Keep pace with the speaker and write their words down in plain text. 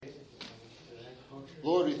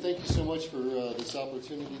Lord, we thank you so much for this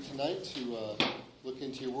opportunity tonight to look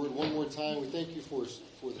into your word one more time. We thank you for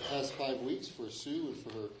the past 5 weeks, for Sue and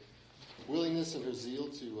for her willingness and her zeal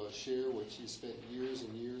to share what she spent years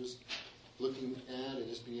and years looking at and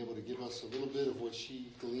just being able to give us a little bit of what she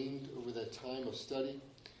gleaned over that time of study.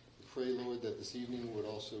 We pray, Lord, that this evening would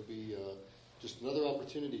also be just another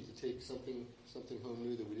opportunity to take something home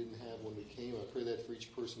new that we didn't have when we came. I pray that for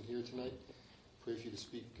each person here tonight. Pray for you to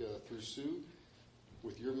speak through Sue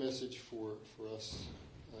with your message for us,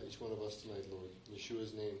 each one of us tonight, Lord. In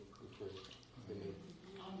Yeshua's name we pray. Amen.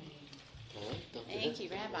 All right, Dr. Thank you,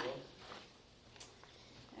 Rabbi.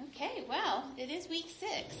 Okay, well, it is week 6,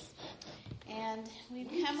 and we've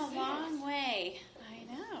come a long way.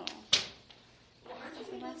 I know. This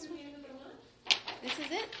is the last one. This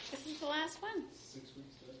is it. This is the last one. 6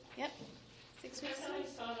 weeks left. Yep. 6 weeks. That's how I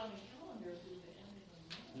saw it on the calendar through the end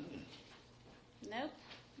of the month. Nope.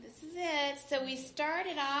 This is it. So we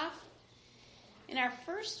started off in our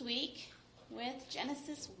first week with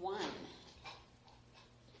Genesis 1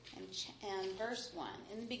 and verse 1.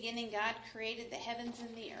 In the beginning, God created the heavens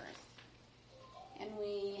and the earth. And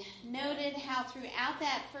we noted how throughout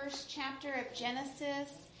that first chapter of Genesis,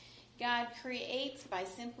 God creates by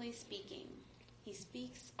simply speaking. He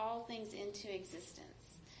speaks all things into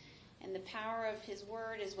existence. And the power of his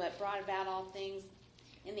word is what brought about all things.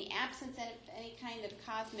 In the absence of any kind of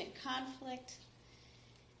cosmic conflict.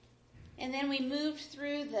 And then we moved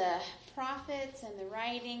through the prophets and the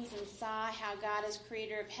writings and saw how God as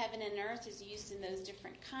creator of heaven and earth is used in those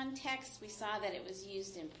different contexts. We saw that it was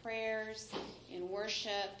used in prayers, in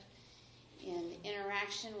worship, in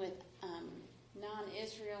interaction with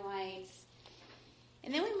non-Israelites.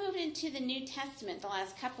 And then we moved into the New Testament the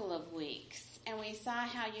last couple of weeks. And we saw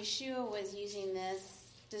how Yeshua was using this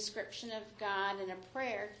description of God in a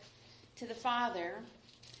prayer to the Father,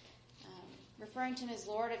 referring to him as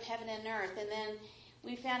Lord of heaven and earth. And then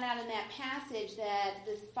we found out in that passage that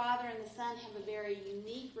the Father and the Son have a very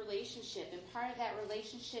unique relationship. And part of that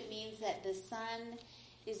relationship means that the Son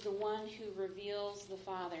is the one who reveals the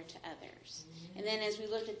Father to others. Mm-hmm. And then as we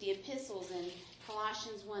looked at the epistles in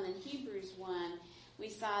Colossians 1 and Hebrews 1, we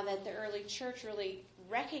saw that the early church really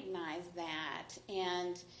recognized that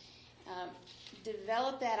and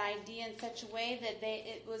developed that idea in such a way that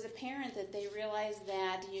it was apparent that they realized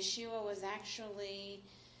that Yeshua was actually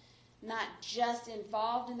not just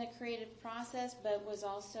involved in the creative process, but was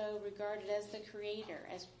also regarded as the creator,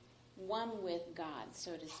 as one with God,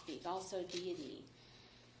 so to speak, also deity.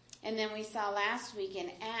 And then we saw last week in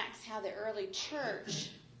Acts how the early church,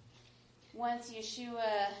 once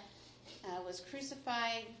Yeshua was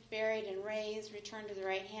crucified, buried, and raised, returned to the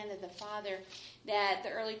right hand of the Father, that the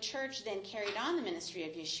early church then carried on the ministry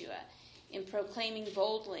of Yeshua in proclaiming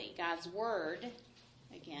boldly God's word,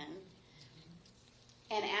 again,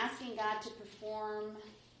 and asking God to perform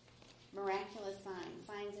miraculous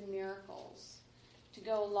signs and miracles, to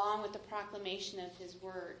go along with the proclamation of his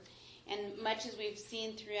word. And much as we've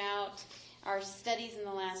seen throughout our studies in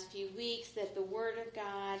the last few weeks, that the word of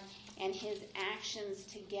God and his actions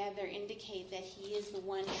together indicate that he is the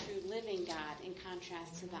one true living God in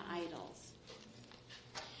contrast to the idols.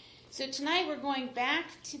 So tonight we're going back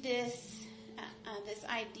to this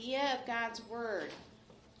idea of God's word.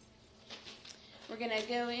 We're going to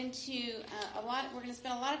go into we're going to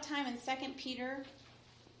spend a lot of time in 2 Peter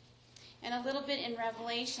and a little bit in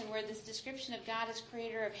Revelation, where this description of God as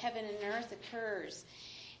creator of heaven and earth occurs.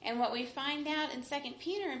 And what we find out in 2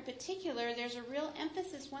 Peter in particular, there's a real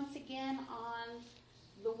emphasis once again on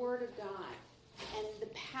the Word of God and the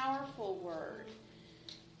powerful Word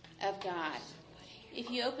of God. If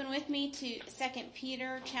you open with me to 2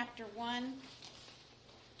 Peter chapter 1,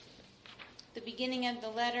 the beginning of the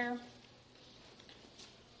letter,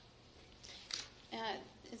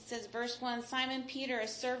 it says, verse 1, Simon Peter, a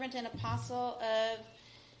servant and apostle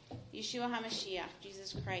of Yeshua HaMashiach,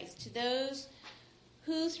 Jesus Christ, to those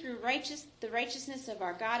who through the righteousness of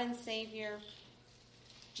our God and Savior,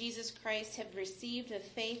 Jesus Christ, have received a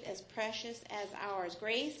faith as precious as ours.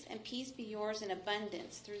 Grace and peace be yours in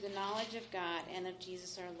abundance through the knowledge of God and of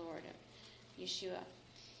Jesus our Lord, of Yeshua.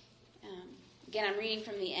 Again, I'm reading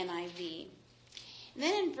from the NIV. And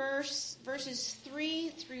then in verses 3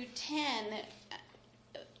 through 10,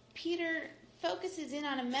 Peter focuses in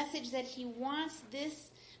on a message that he wants this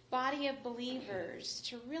body of believers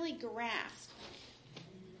to really grasp.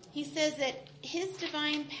 He says that his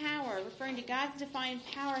divine power, referring to God's divine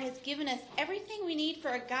power, has given us everything we need for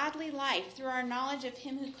a godly life through our knowledge of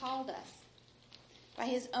him who called us. By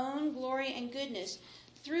his own glory and goodness.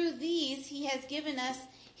 Through these, he has given us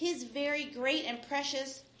his very great and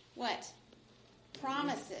precious, what?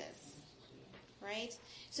 Promises. right?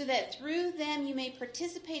 So that through them you may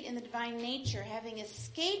participate in the divine nature, having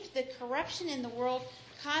escaped the corruption in the world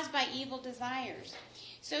caused by evil desires.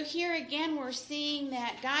 So here again we're seeing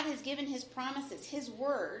that God has given his promises, his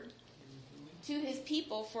word, to his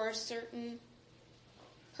people for a certain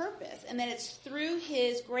purpose. And that it's through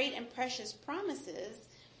his great and precious promises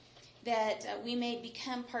that we may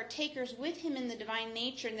become partakers with him in the divine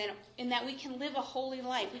nature, and that we can live a holy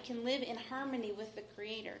life. We can live in harmony with the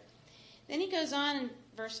Creator. Then he goes on in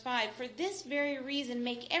verse 5, for this very reason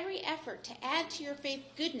make every effort to add to your faith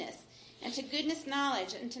goodness, and to goodness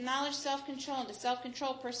knowledge, and to knowledge self-control, and to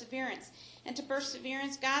self-control perseverance, and to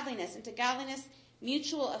perseverance godliness, and to godliness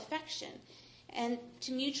mutual affection, and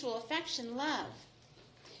to mutual affection love.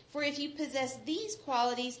 For if you possess these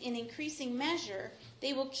qualities in increasing measure,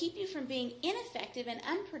 they will keep you from being ineffective and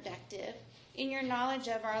unproductive in your knowledge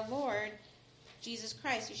of our Lord Jesus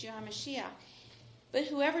Christ, Yeshua HaMashiach. But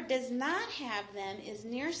whoever does not have them is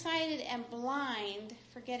nearsighted and blind,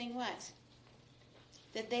 forgetting what?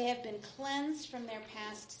 That they have been cleansed from their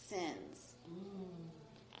past sins.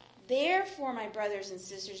 Therefore, my brothers and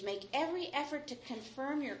sisters, make every effort to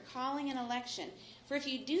confirm your calling and election. For if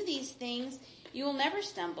you do these things, you will never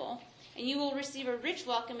stumble, and you will receive a rich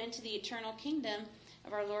welcome into the eternal kingdom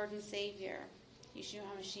of our Lord and Savior, Yeshua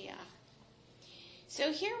HaMashiach.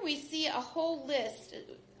 So here we see a whole list.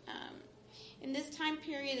 In this time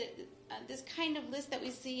period, this kind of list that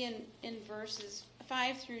we see in verses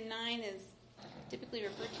 5 through 9 is typically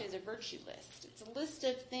referred to as a virtue list. It's a list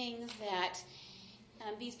of things that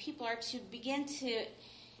these people are to begin to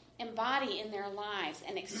embody in their lives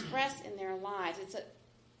and express in their lives. It's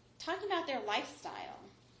talking about their lifestyle.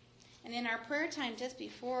 And in our prayer time just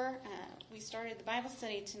before we started the Bible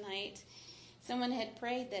study tonight, someone had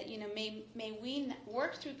prayed that, may we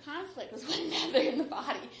work through conflict with one another in the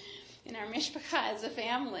body, in our mishpachah as a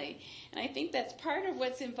family. And I think that's part of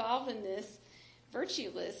what's involved in this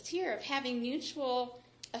virtue list here, of having mutual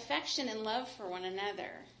affection and love for one another.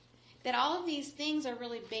 That all of these things are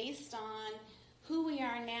really based on who we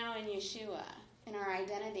are now in Yeshua, in our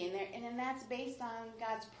identity. And that's based on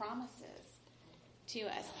God's promises to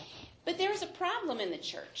us. But there's a problem in the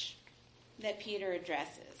church that Peter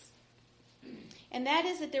addresses. And that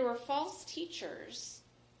is that there were false teachers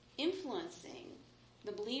influencing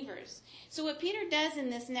the believers. So what Peter does in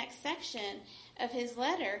this next section of his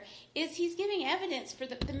letter is he's giving evidence for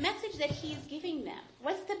the message that he's giving them.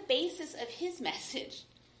 What's the basis of his message?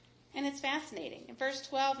 And it's fascinating. In verse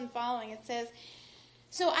 12 and following it says,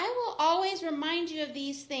 so I will always remind you of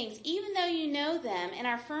these things, even though you know them and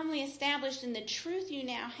are firmly established in the truth you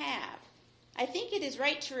now have. I think it is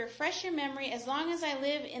right to refresh your memory as long as I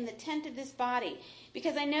live in the tent of this body,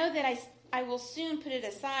 because I know that I will soon put it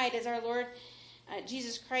aside, as our Lord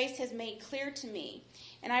Jesus Christ has made clear to me.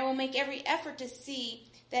 And I will make every effort to see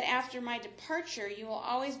that after my departure, you will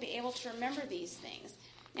always be able to remember these things.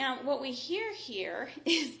 Now, what we hear here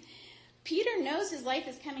is Peter knows his life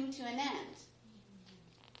is coming to an end.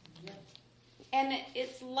 And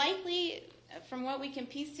it's likely, from what we can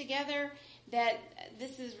piece together, that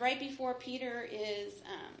this is right before Peter is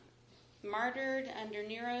martyred under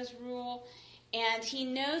Nero's rule. And he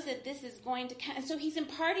knows that this is going to come. And so he's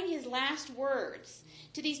imparting his last words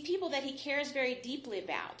to these people that he cares very deeply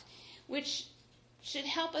about, which should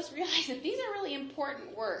help us realize that these are really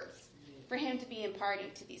important words for him to be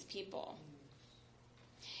imparting to these people.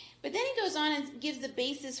 But then he goes on and gives the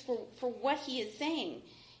basis for what he is saying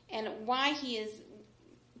and why he is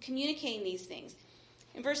communicating these things.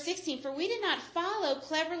 In verse 16, for we did not follow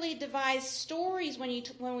cleverly devised stories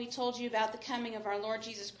when we told you about the coming of our Lord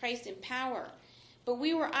Jesus Christ in power, but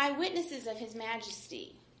we were eyewitnesses of his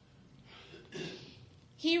majesty.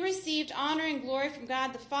 He received honor and glory from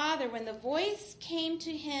God the Father when the voice came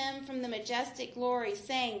to him from the majestic glory,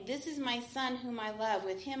 saying, this is my Son whom I love,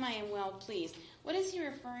 with him I am well pleased. What is he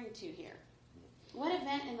referring to here? What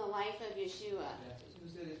event in the life of Yeshua?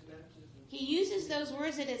 He uses those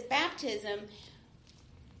words at his baptism,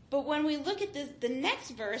 but when we look at the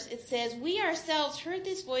next verse, it says, we ourselves heard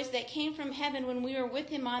this voice that came from heaven when we were with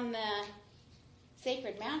him on the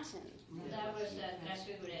sacred mountain. That was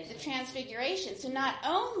the The transfiguration. So not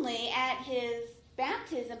only at his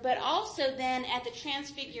baptism, but also then at the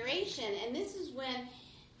transfiguration. And this is when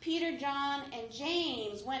Peter, John, and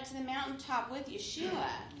James went to the mountaintop with Yeshua.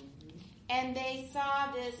 And they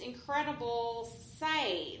saw this incredible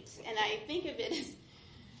sight. And I think of it as,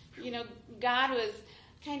 God was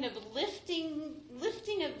kind of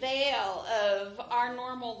lifting a veil of our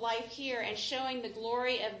normal life here and showing the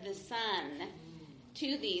glory of the sun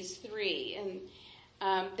to these three.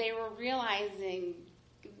 And they were realizing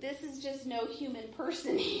this is just no human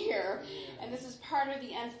person here. And this is part of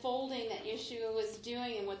the unfolding that Yeshua was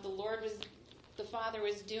doing and what the Father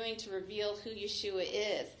was doing to reveal who Yeshua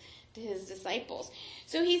is to his disciples.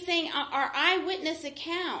 So he's saying our eyewitness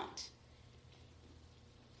account,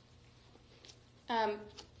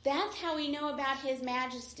 that's how we know about his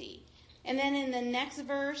majesty. And then in the next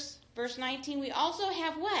verse, verse 19, we also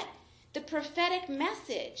have what? The prophetic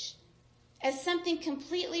message as something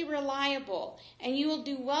completely reliable, and you will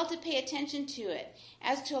do well to pay attention to it,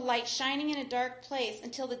 as to a light shining in a dark place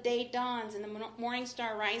until the day dawns and the morning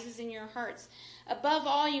star rises in your hearts. Above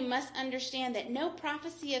all, you must understand that no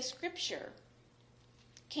prophecy of Scripture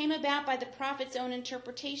came about by the prophet's own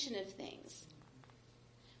interpretation of things.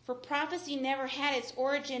 For prophecy never had its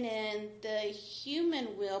origin in the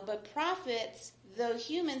human will, but prophets, though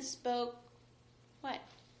human, spoke what?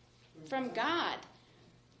 From God,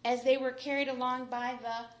 as they were carried along by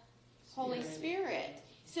the Holy Spirit.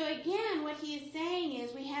 So again, what he is saying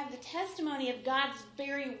is we have the testimony of God's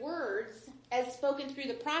very words as spoken through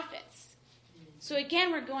the prophets. So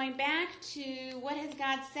again, we're going back to what has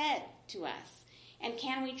God said to us. And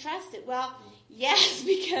can we trust it? Well, yes,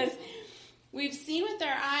 because we've seen with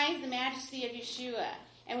our eyes the majesty of Yeshua,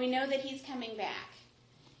 and we know that he's coming back.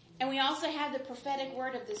 And we also have the prophetic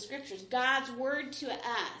word of the Scriptures, God's word to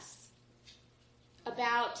us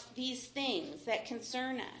about these things that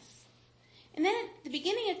concern us. And then at the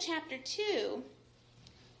beginning of chapter 2,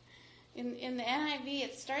 in the NIV,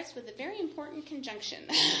 it starts with a very important conjunction.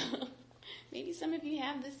 Maybe some of you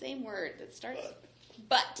have the same word that starts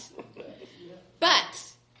but.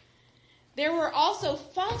 But there were also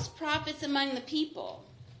false prophets among the people,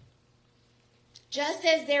 just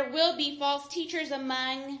as there will be false teachers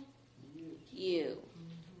among you.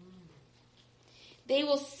 They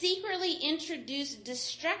will secretly introduce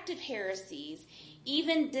destructive heresies,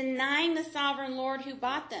 even denying the sovereign Lord who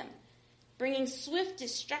bought them, bringing swift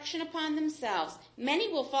destruction upon themselves.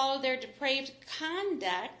 Many will follow their depraved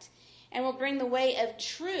conduct and will bring the way of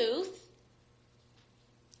truth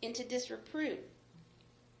into disrepute.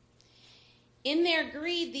 In their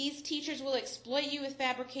greed, these teachers will exploit you with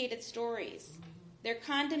fabricated stories. Their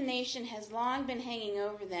condemnation has long been hanging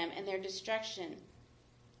over them, and their destruction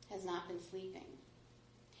has not been sleeping.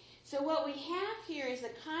 So what we have here is a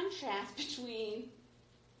contrast between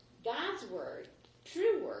God's word,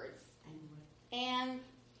 true words, and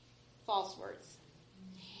false words.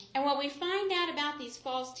 And what we find out about these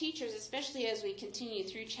false teachers, especially as we continue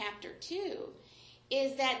through chapter 2,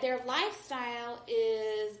 is that their lifestyle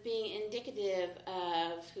is being indicative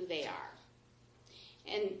of who they are.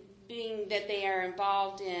 And being that they are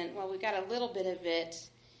involved in, well, we got a little bit of it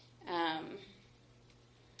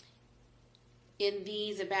in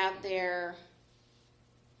these about their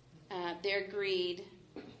greed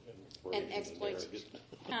and exploitation.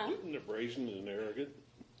 They're brazen and arrogant.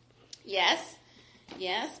 Yes,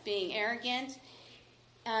 being arrogant,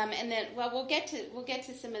 and then we'll get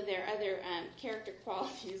to some of their other character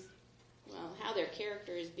qualities. Well, how their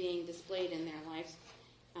character is being displayed in their lives.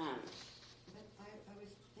 But I was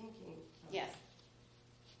thinking. Yes.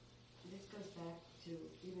 This goes back to,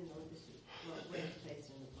 even though this is way placed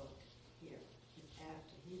in the book here, it's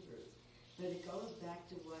after Hebrews, but it goes back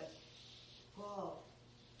to what Paul.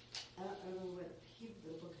 I don't know what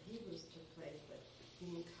the book of Hebrews took place, but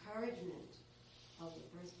the encouragement of the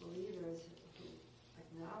first believers who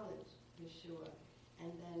acknowledged Yeshua,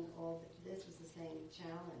 and then this was the same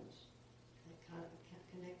challenge,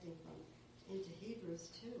 connecting from into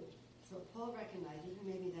Hebrews too. So Paul recognized, even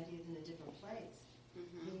maybe that he was in a different place.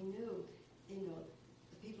 Mm-hmm. He knew,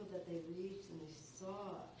 the people that they reached and they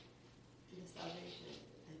saw the salvation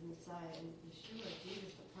and Messiah and Yeshua,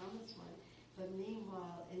 Jesus, the promised one. But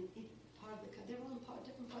meanwhile, in they were in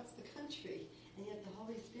different parts of the country, and yet the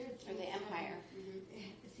Holy Spirit or the empire.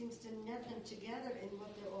 It seems to net them together in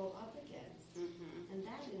what they're all up against, and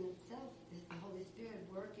that in itself is the Holy Spirit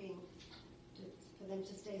working for them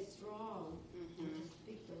to stay strong and to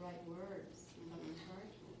speak the right words of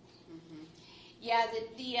encouragement. Yeah,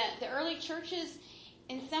 the early churches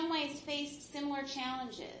in some ways faced similar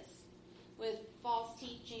challenges with false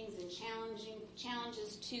teachings and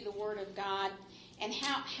challenges to the Word of God, and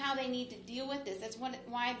how they need to deal with this. That's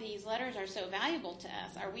why these letters are so valuable to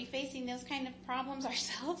us. Are we facing those kind of problems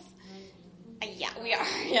ourselves? Yeah, we are.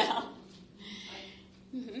 Yeah.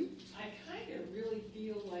 I kind of really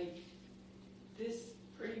feel like this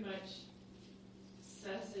pretty much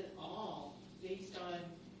says it all, based on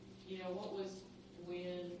what was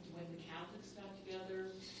when the Catholics got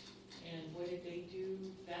together and what did they do.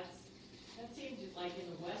 That seems like in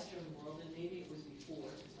the Western world, and maybe it was before,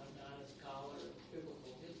 because I'm not a scholar of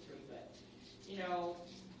biblical history, but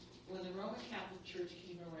when the Roman Catholic Church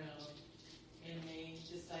came around and they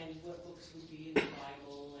decided what books would be in the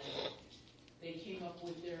Bible, and they came up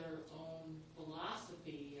with their own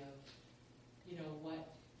philosophy of,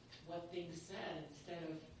 what things said instead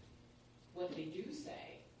of what they do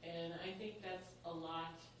say. And I think that's a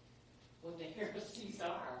lot what the heresies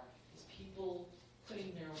are, is people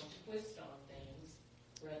putting their own twist on things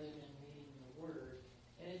rather than reading the Word.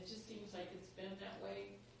 And it just seems like it's been that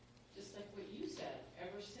way, just like what you said,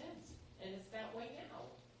 ever since. And it's that way now.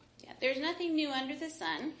 Yeah, there's nothing new under the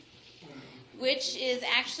sun, which is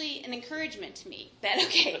actually an encouragement to me. That,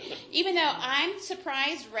 okay, even though I'm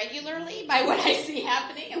surprised regularly by what I see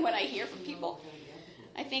happening and what I hear from people,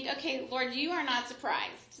 I think, okay, Lord, you are not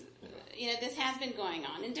surprised. This has been going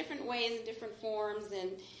on in different ways, in different forms.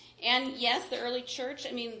 And yes, the early church,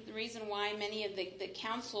 the reason why many of the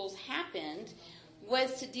councils happened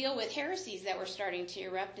was to deal with heresies that were starting to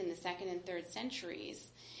erupt in the 2nd and 3rd centuries.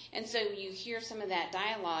 And so you hear some of that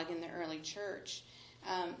dialogue in the early church.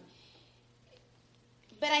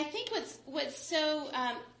 But I think what's so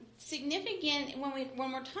significant when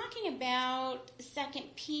we're talking about 2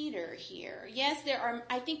 Peter here, yes,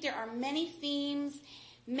 I think there are many themes,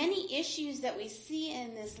 many issues that we see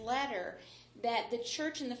in this letter that the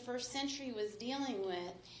church in the 1st century was dealing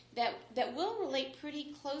with that will relate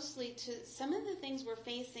pretty closely to some of the things we're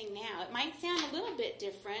facing now. It might sound a little bit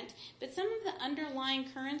different, but some of the underlying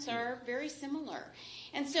currents are very similar.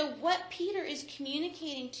 And so what Peter is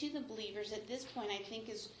communicating to the believers at this point, I think,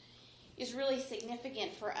 is really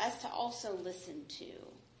significant for us to also listen to.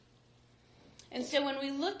 And so when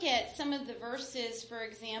we look at some of the verses, for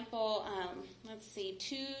example,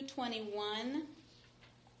 2:21.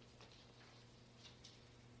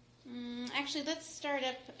 Actually, let's start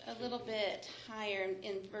up a little bit higher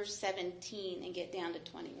in verse 17 and get down to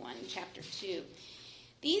 21 in chapter 2.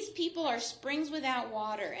 These people are springs without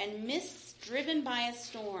water and mists driven by a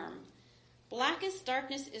storm. Blackest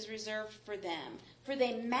darkness is reserved for them, for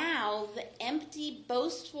they mouth empty,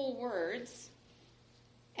 boastful words,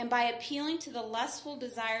 and by appealing to the lustful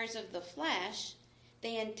desires of the flesh,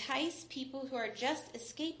 they entice people who are just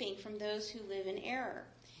escaping from those who live in error.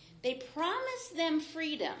 They promise them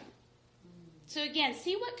freedom. So again,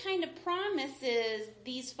 see what kind of promises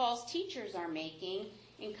these false teachers are making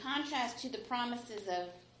in contrast to the promises of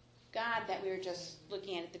God that we were just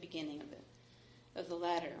looking at the beginning of the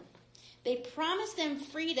letter. They promise them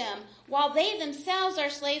freedom while they themselves are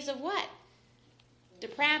slaves of what?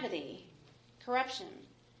 Depravity, corruption.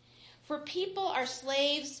 For people are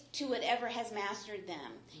slaves to whatever has mastered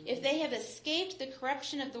them. If they have escaped the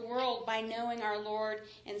corruption of the world by knowing our Lord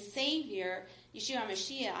and Savior, Yeshua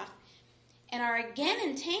Mashiach, and are again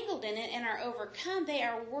entangled in it and are overcome, they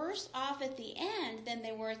are worse off at the end than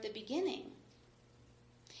they were at the beginning.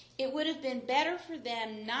 It would have been better for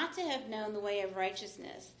them not to have known the way of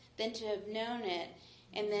righteousness than to have known it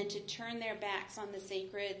and then to turn their backs on the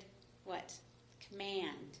sacred,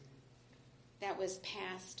 command that was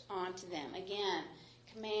passed on to them. Again,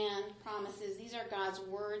 command, promises, these are God's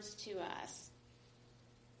words to us.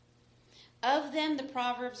 Of them the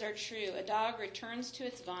proverbs are true. A dog returns to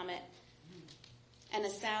its vomit, and a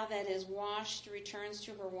sow that is washed returns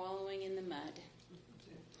to her wallowing in the mud.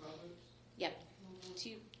 Proverbs? Yep.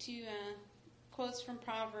 Two quotes from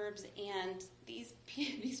Proverbs, and these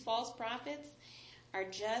false prophets are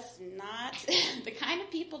just not the kind of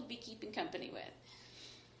people to be keeping company with.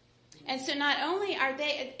 And so not only are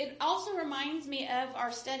they, it also reminds me of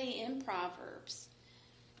our study in Proverbs,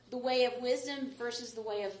 the way of wisdom versus the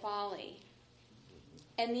way of folly.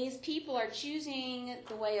 And these people are choosing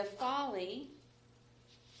the way of folly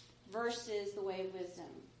versus the way of wisdom,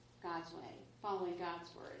 God's way, following God's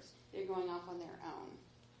words. They're going off on their own.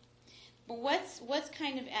 But what's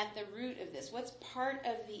kind of at the root of this? What's part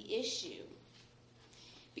of the issue?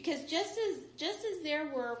 Because just as there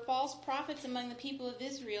were false prophets among the people of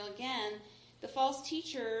Israel, again, the false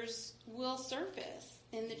teachers will surface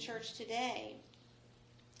in the church today.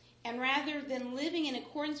 And rather than living in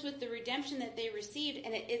accordance with the redemption that they received,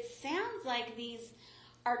 and it sounds like these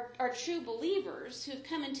are true believers who have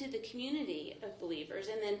come into the community of believers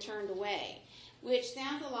and then turned away, which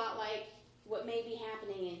sounds a lot like what may be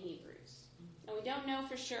happening in Hebrews. And we don't know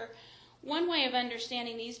for sure. One way of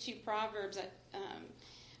understanding these two proverbs,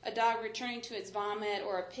 a dog returning to its vomit,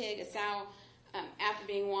 or a pig, a sow, after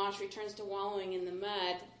being washed, returns to wallowing in the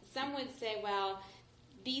mud. Some would say, well,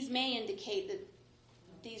 these may indicate that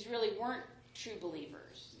these really weren't true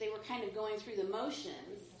believers. They were kind of going through the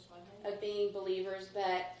motions of being believers,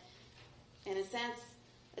 but in a sense,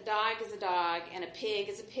 a dog is a dog and a pig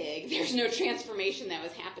is a pig. There's no transformation that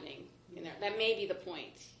was happening And that may be the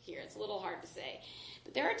point here. It's a little hard to say.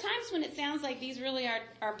 But there are times when it sounds like these really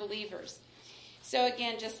are believers. So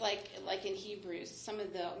again, just like in Hebrews, some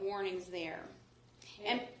of the warnings there.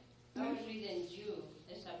 Yeah. And I was reading Jude.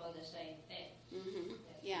 It's about the same thing. mhm,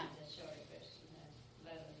 That's yeah. The short version.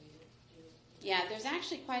 Better read it, Jude. Yeah, there's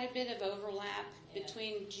actually quite a bit of overlap Yeah.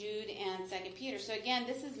 between Jude and 2 Peter. So again,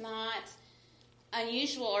 this is not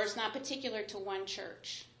unusual, or it's not particular to one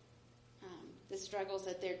church. The struggles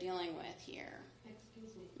that they're dealing with here.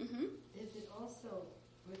 Excuse me. Mm-hmm. Is it also,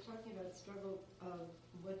 we're talking about struggle of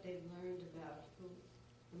what they've learned about who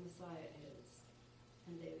the Messiah is,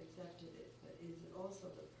 and they've accepted it, but is it also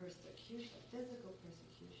the persecution, physical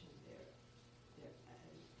persecution they're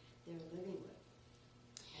living with?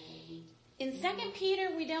 And In 2 Peter,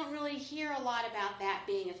 we don't really hear a lot about that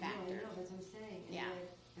being a factor. No, I know, that's what I'm saying. And Yeah.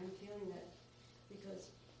 I'm feeling that because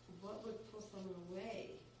what would pull someone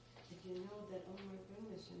away if you know that, oh my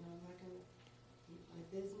goodness, I'm not going to, my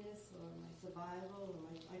business or my survival or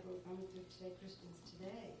I'm going to say Christians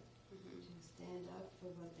today Mhm. to stand up for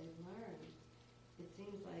what they've learned. It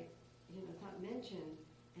seems like, it's not mentioned,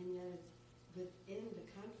 and yet it's within the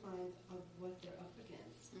confines of what they're up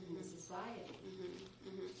against in the Mhm. society. Mm-hmm,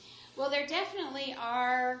 mm-hmm. Well, there definitely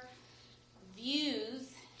are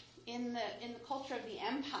views in the culture of the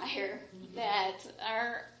empire that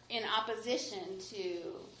are in opposition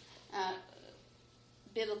to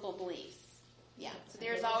biblical beliefs. Yeah, so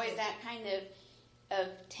there's always that kind of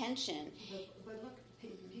tension. But look,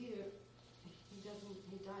 Peter, he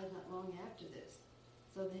died not long after this.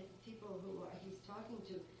 So the people who he's talking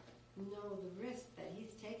to know the risk that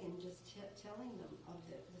he's taken just telling them of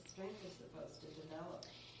the strength they're supposed to develop.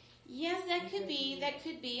 Yes, that could be,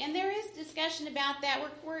 and there is discussion about that.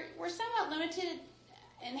 We're somewhat limited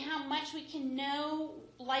in how much we can know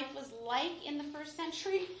life was like in the first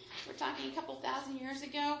century. We're talking a couple thousand years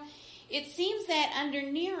ago. It seems that under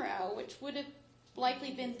Nero, which would have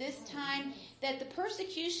likely been this time, that the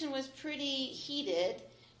persecution was pretty heated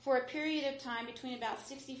for a period of time between about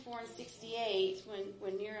 64 and 68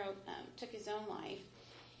 when Nero took his own life.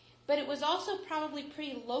 But it was also probably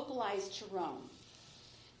pretty localized to Rome,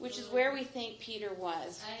 which is where we think Peter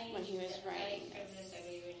was when he was writing I this.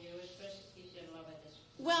 disagree with you. It's persecution over this.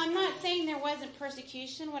 Well, I'm not saying there wasn't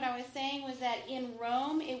persecution. What I was saying was that in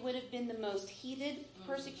Rome, it would have been the most heated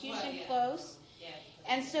persecution, close. Yeah.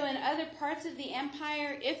 And so in other parts of the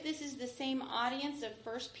empire, if this is the same audience of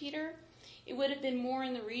 1 Peter, it would have been more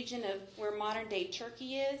in the region of where modern-day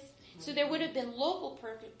Turkey is. So there would have been local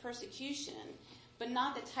persecution, but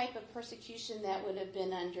not the type of persecution that would have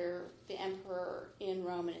been under the emperor in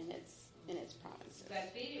Rome and in its provinces.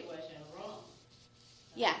 But Peter was in Rome.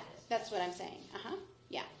 Yeah, that's what I'm saying.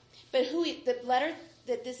 Yeah. But the letter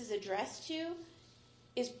that this is addressed to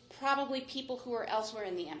is probably people who are elsewhere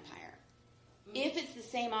in the empire. If it's the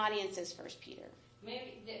same audience as 1 Peter.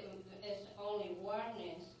 Maybe it's only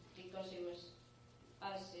warnings because it was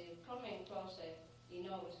as coming closer, it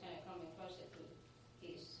was kind of coming closer to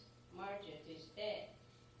his martyr, to his death.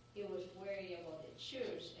 He was worried about the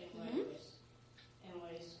church and what it was, and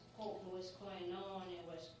what was going on and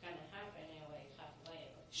what's going to happen anyway halfway.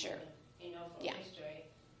 Sure. For history,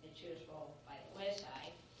 the church was by the west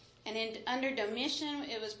side. And under Domitian,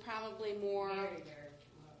 it was probably more,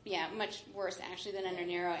 Very much worse actually than under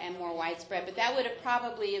Nero and more widespread. But that would have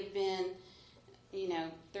probably have been,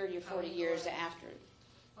 30 or 40 years after.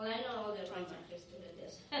 Well, I know all the Roman Christians did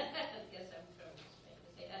this because I'm from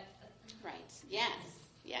Spain. Right. Yes.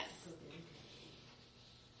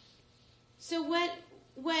 So what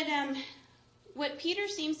Peter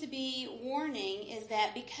seems to be warning is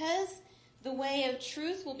that because the way of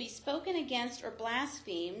truth will be spoken against or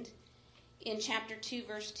blasphemed, in chapter 2,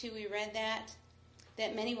 verse 2, we read that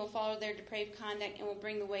many will follow their depraved conduct and will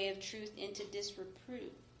bring the way of truth into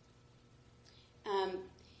disrepute.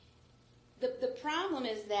 The problem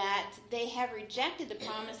is that they have rejected the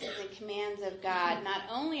promises and commands of God. Not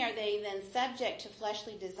only are they then subject to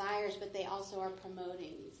fleshly desires, but they also are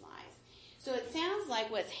promoting these lies. So it sounds like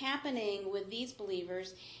what's happening with these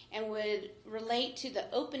believers and would relate to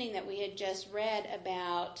the opening that we had just read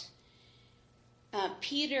about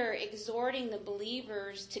Peter exhorting the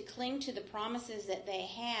believers to cling to the promises that they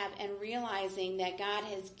have and realizing that God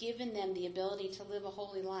has given them the ability to live a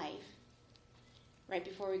holy life. Right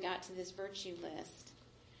before we got to this virtue list.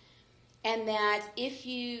 And that if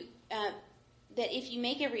you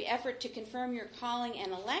make every effort to confirm your calling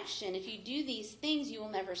and election, if you do these things, you will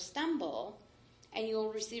never stumble, and you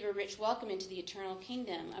will receive a rich welcome into the eternal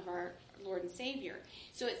kingdom of our Lord and Savior.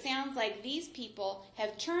 So it sounds like these people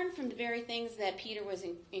have turned from the very things that Peter was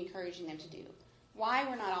encouraging them to do. Why,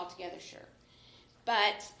 we're not altogether sure.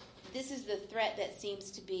 But this is the threat that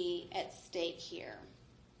seems to be at stake here.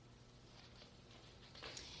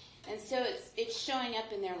 And so it's showing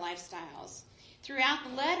up in their lifestyles. Throughout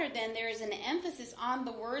the letter, then, there is an emphasis on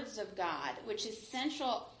the words of God, which is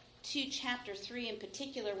central to chapter 3 in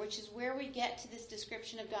particular, which is where we get to this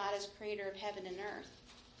description of God as creator of heaven and earth.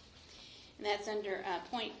 And that's under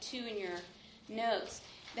point 2 in your notes,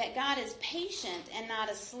 that God is patient and not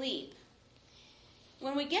asleep.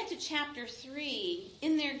 When we get to chapter 3,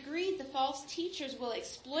 in their greed, the false teachers will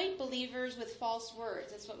exploit believers with false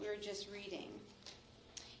words. That's what we were just reading.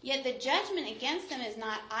 Yet the judgment against them is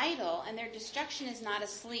not idle, and their destruction is not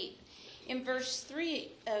asleep. In verse 3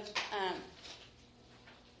 of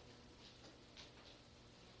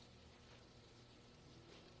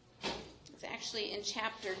it's actually in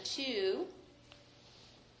chapter 2,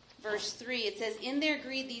 verse 3, it says, "In their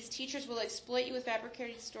greed, these teachers will exploit you with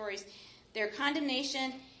fabricated stories. Their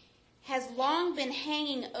condemnation has long been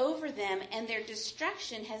hanging over them, and their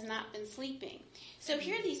destruction has not been sleeping." So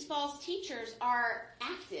here these false teachers are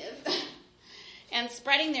active and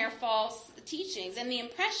spreading their false teachings. And the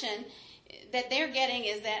impression that they're getting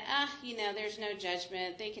is that, there's no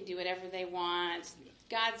judgment. They can do whatever they want.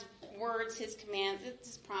 God's words, his commands,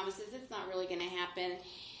 his promises, it's not really going to happen.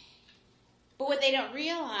 But what they don't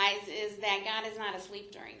realize is that God is not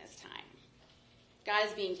asleep during this time. God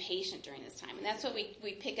is being patient during this time. And that's what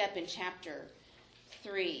we pick up in chapter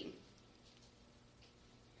 3.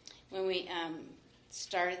 When we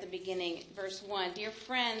start at the beginning, verse 1. "Dear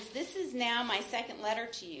friends, this is now my second letter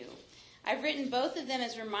to you. I've written both of them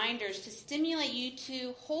as reminders to stimulate you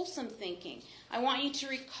to wholesome thinking. I want you to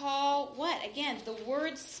recall what? Again, the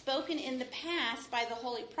words spoken in the past by the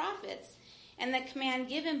holy prophets and the command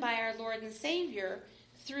given by our Lord and Savior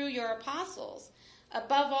through your apostles.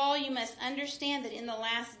 Above all, you must understand that in the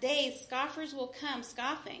last days, scoffers will come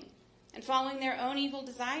scoffing and following their own evil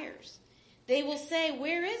desires. They will say,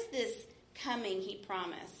 'Where is this coming he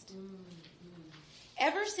promised?'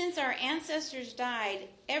 Ever since our ancestors died,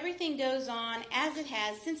 everything goes on as it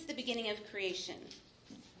has since the beginning of creation."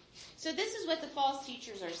 So this is what the false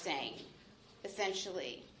teachers are saying,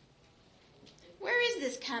 essentially. Where is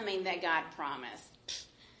this coming that God promised?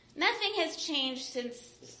 Nothing has changed since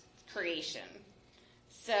creation.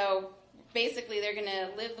 So basically they're going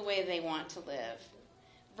to live the way they want to live.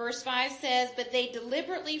 Verse 5 says, "But they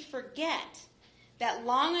deliberately forget that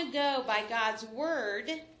long ago by God's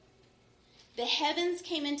word, the heavens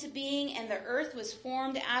came into being and the earth was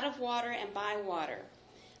formed out of water and by water.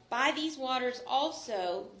 By these waters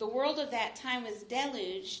also, the world of that time was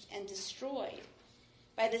deluged and destroyed.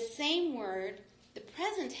 By the same word, the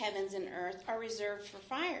present heavens and earth are reserved for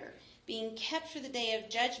fire, being kept for the day of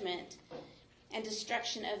judgment and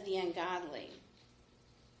destruction of the ungodly."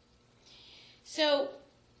 So,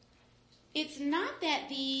 it's not that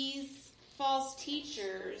these false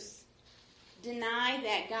teachers deny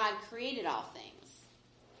that God created all things.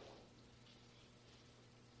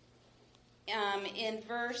 In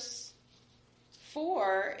verse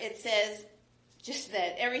 4, it says just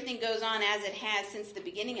that everything goes on as it has since the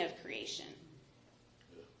beginning of creation.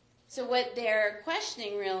 So what they're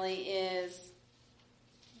questioning really is,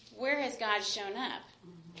 where has God shown up?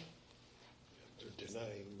 They're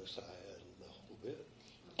denying Messiah and the whole bit.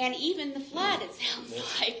 And even the flood, it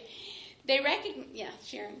sounds like. They recognize,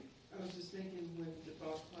 Sharon. I was just thinking when the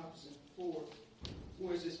false prophets in 4,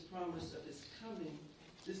 where's this promise of his coming?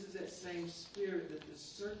 This is that same spirit that the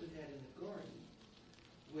serpent had in the garden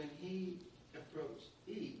when he approached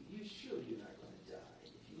Eve. You sure you're not going to die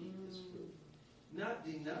if you eat this fruit? Not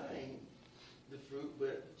denying the fruit,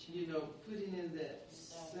 but, putting in that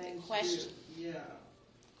same question. spirit. Yeah.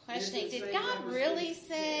 Questioning, It's the did same God really conversation.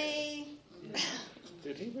 say... Yeah.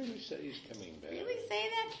 Did he really say he's coming back? Really say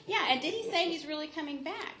that? Yeah, and did he say he's really coming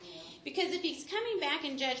back? Because if he's coming back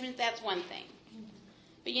in judgment, that's one thing.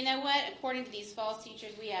 But you know what? According to these false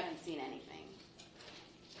teachers, we haven't seen anything.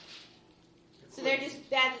 So they're just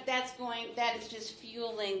that is just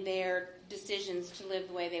fueling their decisions to live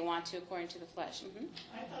the way they want to according to the flesh. Mm-hmm.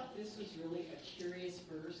 I thought this was really a curious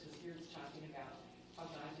verse, because here it's talking about how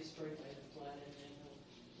God destroyed by the flood, and then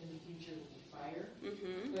in the future will be fire.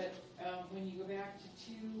 Mm-hmm. But when you go back to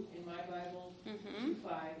 2 in my Bible, Mm-hmm.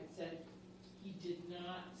 2:5, it said, "He did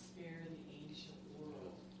not spare the ancient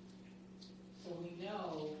world." So we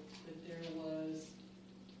know that there was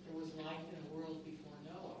life in a world before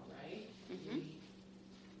Noah, right? Mm-hmm.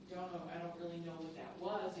 We don't know. I don't really know what that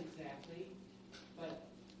was exactly, but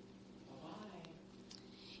why?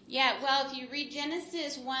 Yeah, well, if you read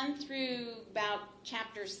Genesis 1 through about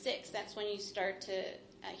chapter 6, that's when you start to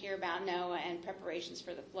here about Noah and preparations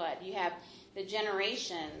for the flood. You have the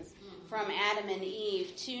generations from Adam and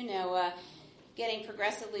Eve to Noah getting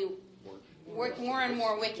progressively more and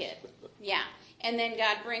more wicked. Yeah. And then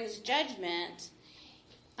God brings judgment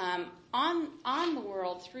on the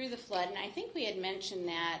world through the flood. And I think we had mentioned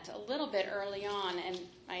that a little bit early on, and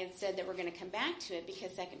I had said that we're going to come back to it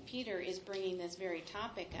because 2 Peter is bringing this very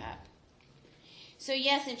topic up. So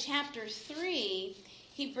yes, in chapter 3,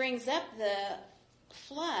 he brings up the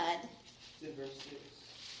flood. In verse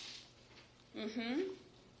 6.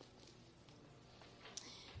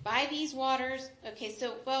 By these waters, okay,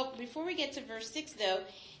 so, well, before we get to verse 6, though,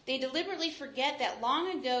 they deliberately forget that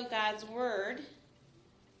long ago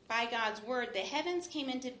by God's word, the heavens came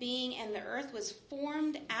into being and the earth was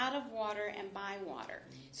formed out of water and by water.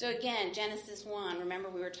 So again, Genesis 1, remember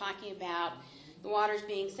we were talking about the waters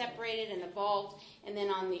being separated and evolved, and then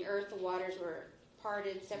on the earth the waters were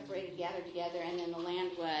parted, separated, gathered together, and then the land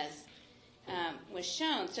was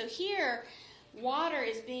shown. So here, water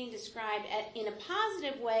is being described in a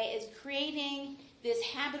positive way as creating this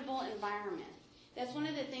habitable environment. That's one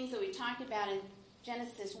of the things that we talked about in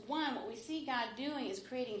Genesis 1. What we see God doing is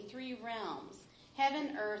creating 3 realms,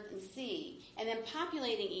 heaven, earth, and sea, and then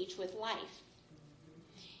populating each with life.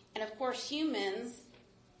 And of course, humans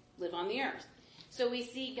live on the earth. So we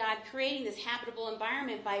see God creating this habitable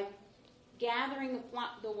environment by gathering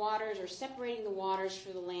the waters or separating the waters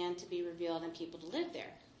for the land to be revealed and people to live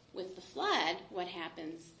there. With the flood, what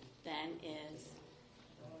happens then is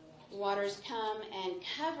the waters come and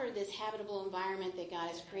cover this habitable environment that God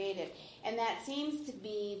has created. And that seems to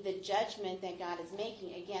be the judgment that God is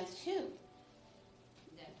making against who?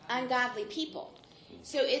 Ungodly people.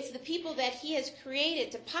 So it's the people that he has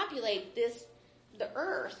created to populate the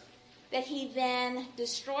earth, that he then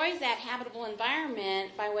destroys that habitable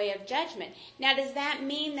environment by way of judgment. Now, does that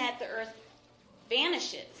mean that the earth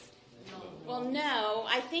vanishes? Well, no.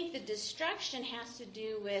 I think the destruction has to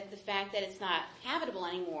do with the fact that it's not habitable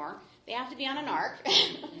anymore. They have to be on an ark,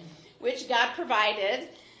 which God provided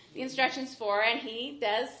the instructions for, and he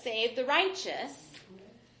does save the righteous.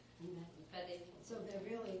 So they're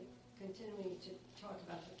really continuing to talk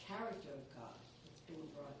about the character of God that's being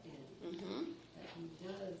brought in. That he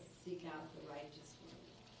does seek out the righteous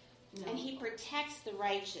one. And he protects the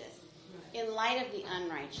righteous in light of the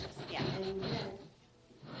unrighteous. Yeah. And then,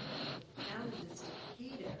 challenges to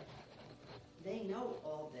Peter, they know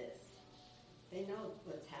all this. They know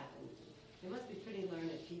what's happened. They must be pretty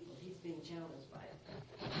learned people. He's being challenged by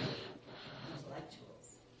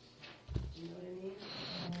intellectuals. You know what I mean?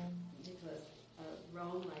 Because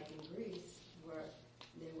Rome, like in Greece,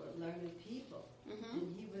 they were learned people.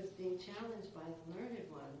 And he was being challenged by the learned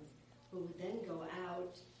ones who would then go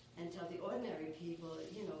out and tell the ordinary people,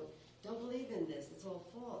 don't believe in this. It's all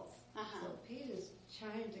false. So Peter's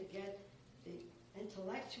trying to get the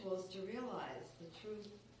intellectuals to realize the truth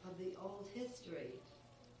of the old history,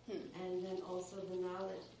 and then also the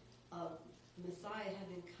knowledge of Messiah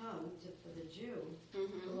having come for the Jew,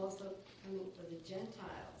 but also coming for the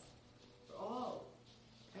Gentiles, for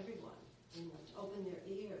everyone, to open their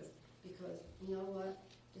ears, because you know what?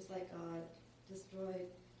 Just like God destroyed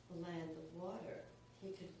the land of water, he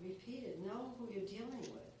could repeat it. Know who you're dealing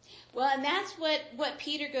with. Well, and that's what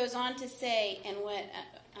Peter goes on to say, and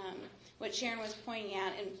what Sharon was pointing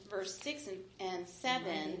out in verse 6 and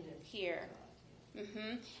 7 here.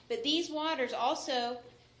 But these waters also,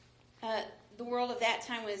 the world of that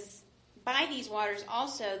time was, by these waters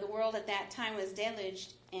also, the world at that time was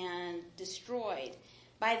deluged and destroyed.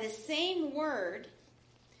 By the same word,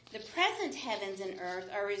 the present heavens and earth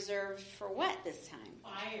are reserved for what this time?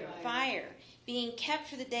 Fire. Being kept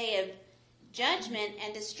for the day of judgment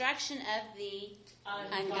and destruction of the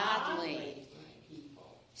ungodly.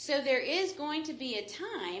 So there is going to be a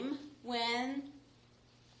time when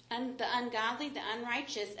the ungodly, the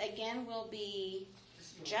unrighteous, again will be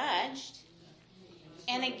judged.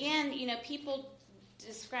 And again, people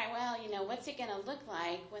describe, what's it going to look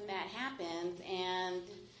like when that happens? And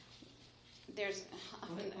there's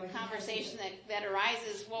often a conversation that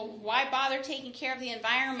arises, well, why bother taking care of the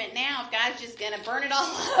environment now if God's just going to burn it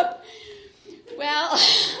all up? Well,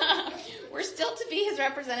 we're still to be his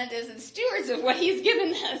representatives and stewards of what he's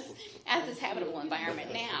given us as this habitable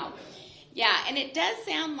environment now. Yeah, and it does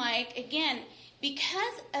sound like, again,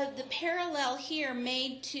 because of the parallel here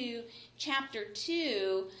made to chapter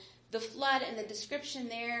 2, the flood and the description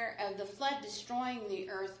there of the flood destroying the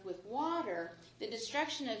earth with water, the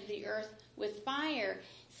destruction of the earth with fire,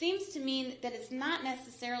 seems to mean that it's not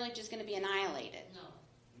necessarily just going to be annihilated.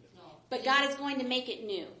 No. But God is going to make it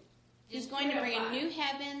new. He's going to bring a new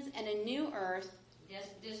heavens and a new earth.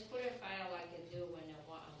 Just purify like you do when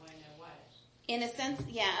in a sense,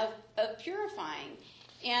 of purifying.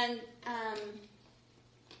 And I'm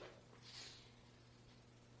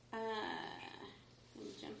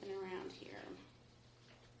jumping around here.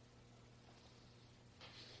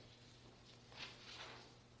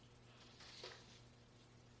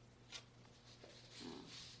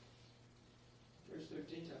 Verse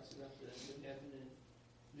 13 talks about the new heaven and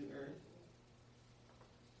new earth.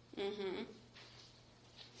 Mm-hmm.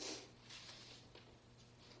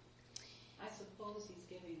 I suppose he's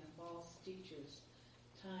giving the false teachers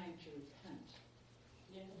time to repent.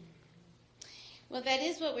 Yeah. Well, that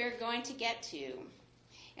is what we're going to get to.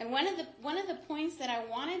 And one of the points that I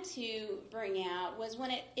wanted to bring out was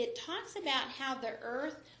when it talks about how the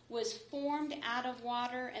earth was formed out of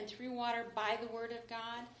water and through water by the word of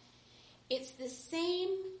God. It's the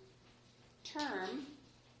same term,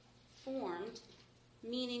 formed,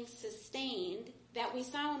 meaning sustained, that we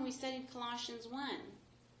saw when we studied Colossians 1.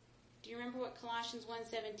 Do you remember what Colossians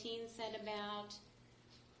 1:17 said about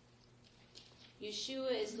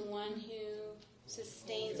Yeshua is the one who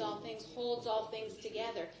sustains all things, holds all things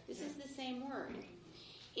together? This is the same word.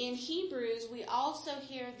 In Hebrews, we also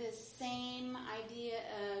hear this same idea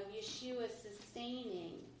of Yeshua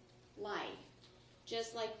sustaining life,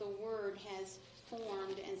 just like the Word has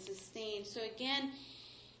formed and sustained. So again,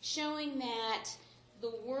 showing that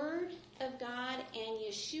the Word of God and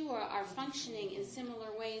Yeshua are functioning in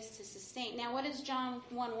similar ways to sustain. Now, what does John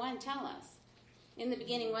 1:1 tell us? In the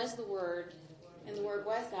beginning was the Word, and the Word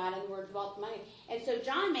was God, and the Word dwelt among us. And so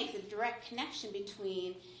John makes a direct connection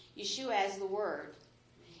between Yeshua as the Word.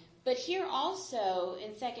 But here also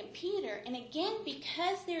in 2 Peter, and again,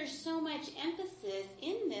 because there's so much emphasis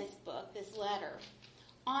in this book, this letter,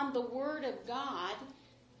 on the Word of God,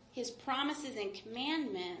 His promises and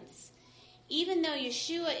commandments, even though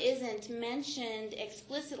Yeshua isn't mentioned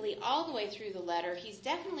explicitly all the way through the letter, He's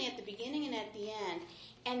definitely at the beginning and at the end.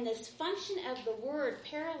 And this function of the Word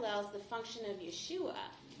parallels the function of Yeshua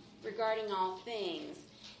regarding all things.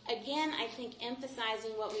 Again, I think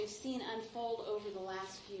emphasizing what we've seen unfold over the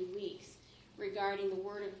last few weeks regarding the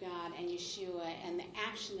Word of God and Yeshua and the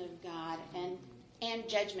action of God and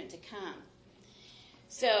judgment to come.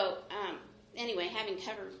 So, anyway, having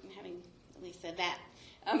at least said that,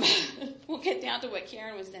 we'll get down to what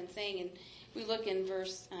Karen was then saying, and we look in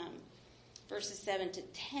verses 7 to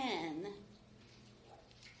 10.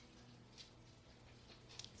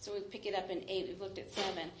 So we pick it up in 8. We've looked at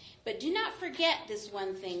 7. But do not forget this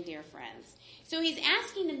one thing, dear friends. So he's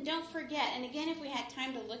asking them, don't forget. And again, if we had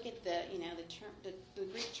time to look at the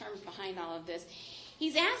Greek terms behind all of this,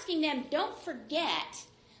 he's asking them, don't forget.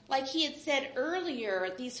 Like he had said earlier,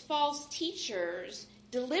 these false teachers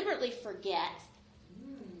deliberately forget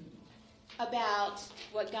about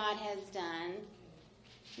what God has done,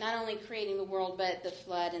 not only creating the world, but the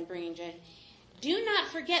flood and bringing judgment. Do not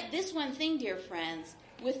forget this one thing, dear friends.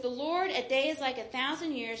 With the Lord, a day is like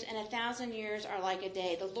 1,000 years, and 1,000 years are like a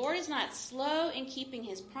day. The Lord is not slow in keeping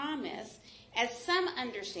His promise, as some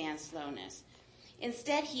understand slowness.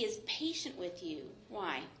 Instead, He is patient with you.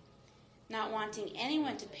 Why? Not wanting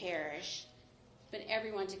anyone to perish, but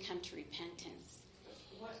everyone to come to repentance.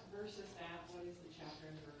 What verse is that? What is the chapter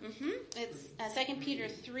and verse? It's 2 Peter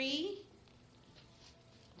 3,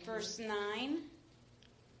 verse 9.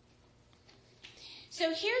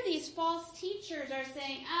 So here these false teachers are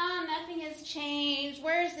saying, nothing has changed.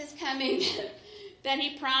 Where is this coming that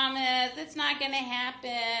he promised? It's not going to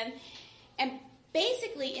happen. And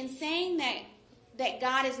basically in saying that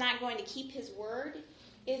God is not going to keep His word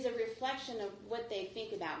is a reflection of what they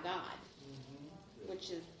think about God,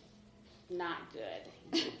 which is not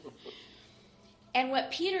good. And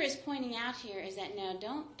what Peter is pointing out here is that no,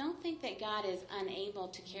 don't think that God is unable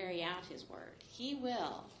to carry out His word. He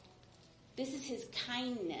will. This is His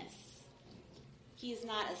kindness. He is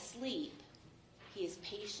not asleep. He is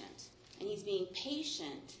patient. And He's being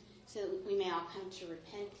patient so that we may all come to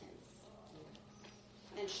repentance.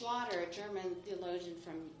 And Schlatter, a German theologian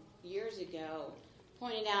from years ago,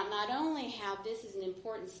 pointed out not only how this is an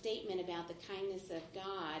important statement about the kindness of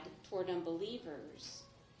God toward unbelievers,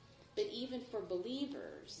 but even for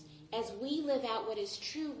believers, as we live out what is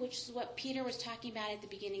true, which is what Peter was talking about at the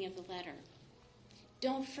beginning of the letter.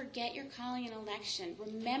 Don't forget your calling and election.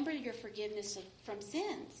 Remember your forgiveness from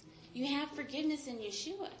sins. You have forgiveness in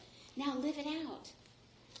Yeshua. Now live it out.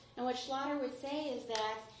 And what Schlatter would say is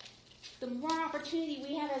that the more opportunity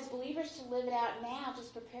we have as believers to live it out now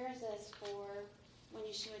just prepares us for when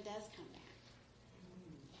Yeshua does come back.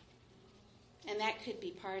 And that could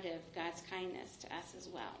be part of God's kindness to us as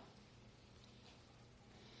well.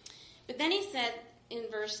 But then he said in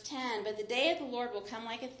verse 10, but the day of the Lord will come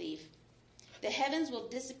like a thief. The heavens will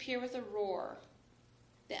disappear with a roar.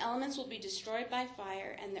 The elements will be destroyed by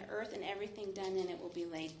fire, and the earth and everything done in it will be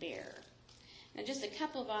laid bare. Now, just a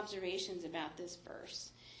couple of observations about this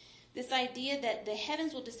verse. This idea that the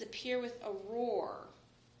heavens will disappear with a roar.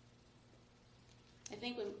 I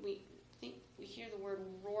think when we hear the word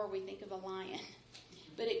roar, we think of a lion.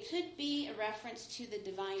 But it could be a reference to the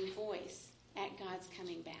divine voice at God's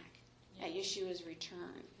coming back, at Yeshua's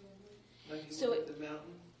return. Like you So were at the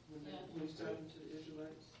mountain when he's talking to the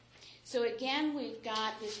Israelites? So again, we've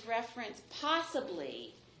got this reference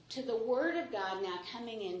possibly to the Word of God now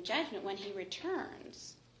coming in judgment when He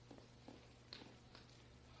returns.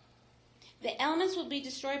 The elements will be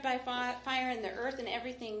destroyed by fire, and the earth and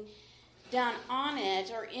everything done on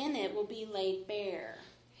it or in it will be laid bare.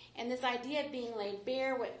 And this idea of being laid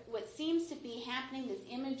bare, what seems to be happening, this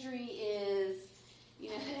imagery is,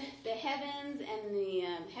 the heavens and the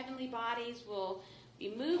heavenly bodies will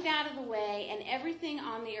be moved out of the way, and everything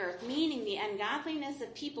on the earth, meaning the ungodliness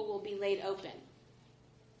of people, will be laid open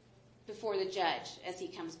before the judge as he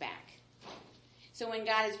comes back. So when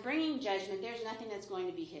God is bringing judgment, there's nothing that's going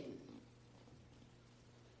to be hidden.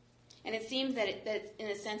 And it seems that in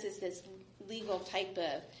a sense, it's this legal type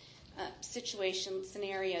of situation,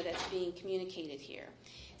 scenario that's being communicated here.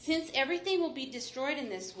 Since everything will be destroyed in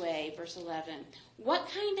this way, verse 11, what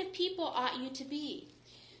kind of people ought you to be?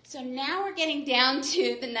 So now we're getting down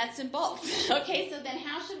to the nuts and bolts. Okay, so then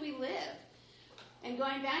how should we live? And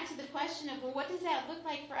going back to the question of, well, what does that look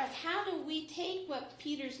like for us? How do we take what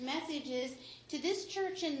Peter's message is to this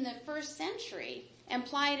church in the first century and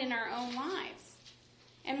apply it in our own lives?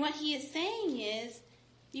 And what he is saying is,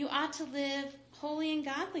 you ought to live holy and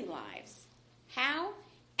godly lives. How?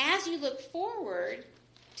 As you look forward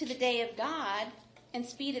to the day of God and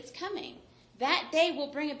speed its coming. That day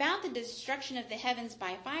will bring about the destruction of the heavens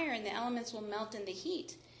by fire, and the elements will melt in the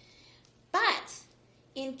heat. But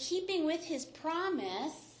in keeping with his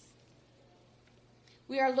promise,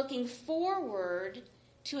 we are looking forward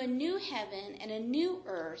to a new heaven and a new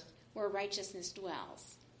earth where righteousness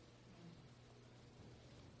dwells.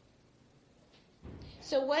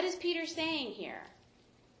 So what is Peter saying here?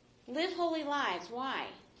 Live holy lives. Why?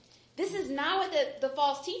 This is not what the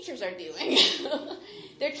false teachers are doing.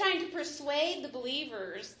 They're trying to persuade the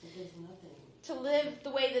believers to live the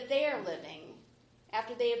way that they are living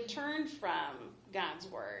after they have turned from God's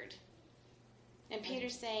word. And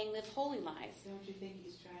Peter's saying, live holy lives. Don't you think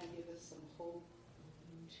he's trying to give us some hope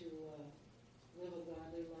to live a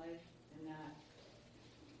godly life and not...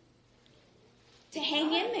 To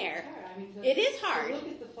hang in there. I mean, It is hard. To look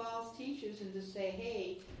at the false teachers and to say,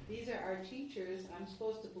 hey, these are our teachers. I'm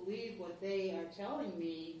supposed to believe what they are telling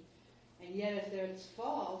me. And yet if it's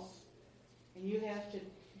false and you have to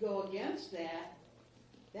go against that,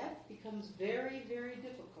 that becomes very, very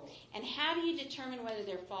difficult. And how do you determine whether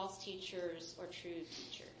they're false teachers or true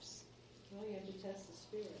teachers? Well, you have to test the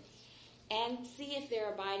spirits. And see if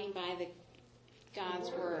they're abiding by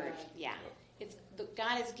God's word. Yeah.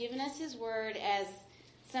 God has given us his word as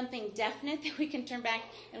something definite that we can turn back.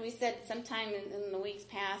 And we said sometime in the weeks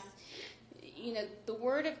past, the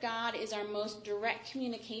word of God is our most direct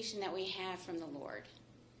communication that we have from the Lord.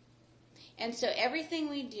 And so everything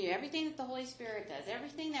we do, everything that the Holy Spirit does,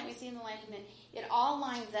 everything that we see in the life of men, it all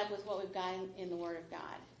lines up with what we've got in the Word of God.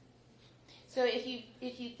 So if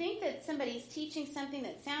you think that somebody's teaching something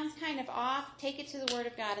that sounds kind of off, take it to the Word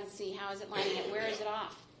of God and see how is it lining up. Where is it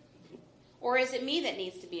off? Or is it me that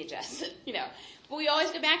needs to be adjusted? But we always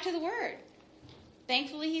go back to the Word.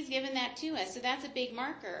 Thankfully, he's given that to us. So that's a big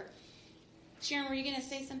marker. Sharon, were you going to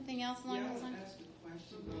say something else along those lines? Yeah, I asked a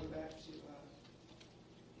question going back to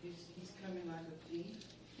he's coming like a thief.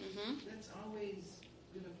 Mm-hmm. That's always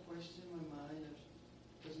been a question in my mind.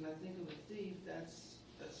 Because when I think of a thief, that's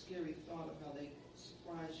a scary thought of how they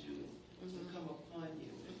surprise you and come upon you.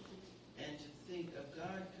 And to think of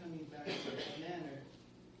God coming back in that manner,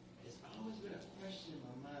 it's always been a question in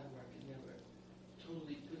my mind where I can never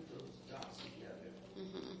totally put those dots together.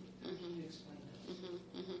 How can you explain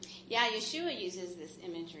that? Yeah, Yeshua uses this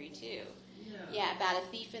imagery too. Yeah, about a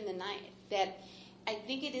thief in the night. That I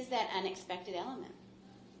think it is that unexpected element.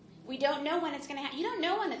 We don't know when it's going to happen. You don't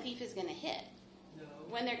know when a thief is going to hit, No.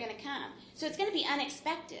 when they're going to come. So it's going to be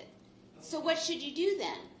unexpected. So what should you do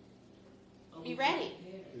then? Be ready.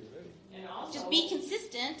 And also, Just be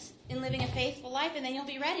consistent in living a faithful life, and then you'll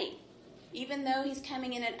be ready. Even though he's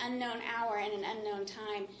coming in an unknown hour and an unknown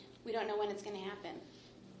time, we don't know when it's going to happen.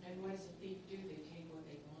 and what does a thief do? They take what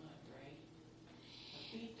they want, right? A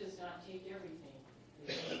thief does not take everything.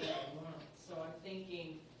 They take what they want. So I'm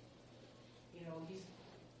thinking,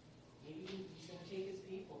 maybe he's going to take his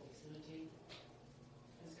people. He's going to take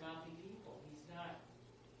his godly people. He's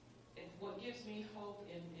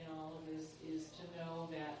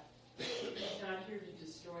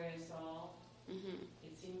destroy us all. Mm-hmm.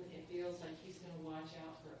 It feels like he's going to watch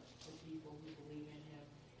out for people who believe in him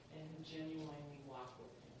and who genuinely walk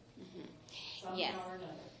with him. Mm-hmm. Yes. Somehow or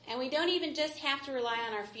another. And we don't even just have to rely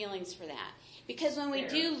on our feelings for that. Because when we Fair.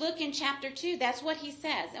 do look in chapter 2, that's what he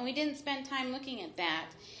says. And we didn't spend time looking at that.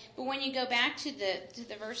 But when you go back to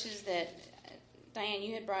the verses that, Diane,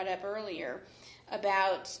 you had brought up earlier,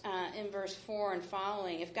 about in verse 4 and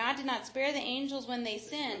following, if God did not spare the angels when they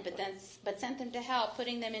sinned, but sent them to hell,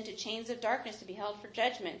 putting them into chains of darkness to be held for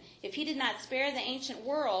judgment, if he did not spare the ancient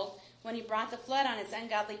world when he brought the flood on its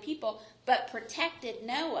ungodly people, but protected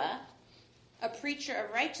Noah, a preacher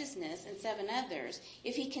of righteousness, and 7 others,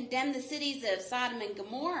 if he condemned the cities of Sodom and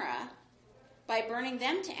Gomorrah by burning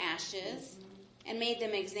them to ashes and made them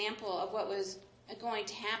an example of what was going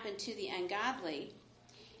to happen to the ungodly,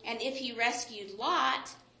 and if he rescued Lot,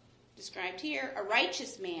 described here, a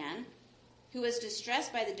righteous man who was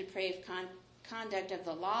distressed by the depraved conduct of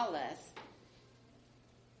the lawless,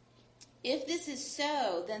 if this is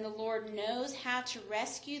so, then the Lord knows how to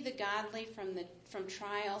rescue the godly from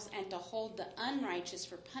trials and to hold the unrighteous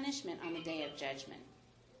for punishment on the day of judgment.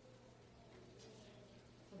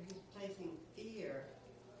 So he's placing fear,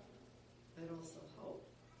 but also hope.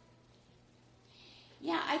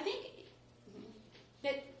 Yeah, I think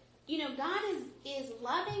that, God is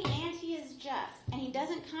loving and he is just, and he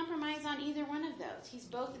doesn't compromise on either one of those. He's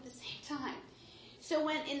both at the same time. So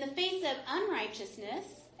when in the face of unrighteousness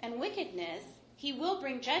and wickedness, he will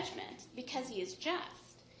bring judgment because he is just.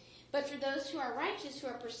 But for those who are righteous, who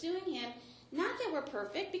are pursuing him, not that we're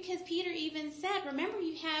perfect, because Peter even said, remember,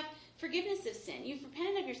 you have forgiveness of sin. You've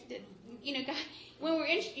repented of your sin. God, when we're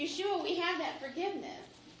in Yeshua, we have that forgiveness.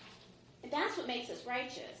 And that's what makes us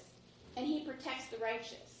righteous. And he protects the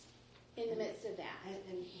righteous in the midst of that.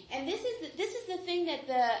 And this is the thing that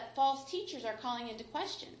the false teachers are calling into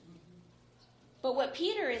question. But what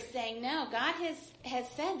Peter is saying, no, God has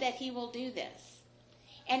said that he will do this.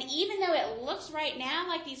 And even though it looks right now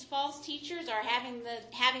like these false teachers are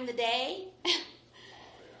having the day,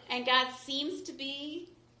 and God seems to be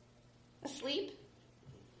asleep,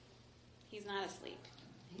 he's not asleep.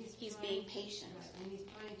 He's being patient. Right, and he's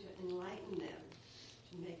trying to enlighten them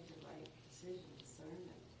to make the right decision,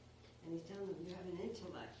 discernment. And he's telling them, you have an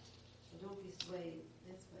intellect, so don't be swayed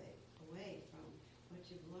this way, away from what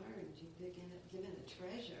you've learned. You've been given a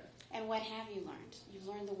treasure. And what have you learned? You've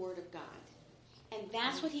learned the Word of God. And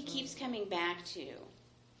that's what he keeps coming back to,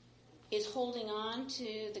 is holding on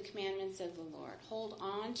to the commandments of the Lord. Hold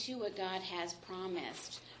on to what God has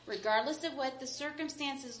promised, regardless of what the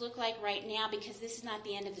circumstances look like right now, because this is not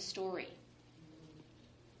the end of the story.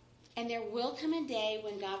 And there will come a day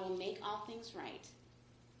when God will make all things right,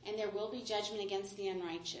 and there will be judgment against the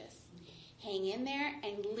unrighteous. Hang in there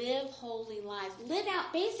and live holy lives. Live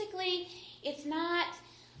out, basically, it's not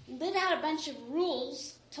live out a bunch of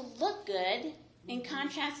rules to look good in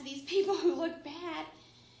contrast to these people who look bad.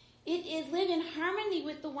 It is live in harmony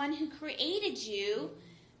with the one who created you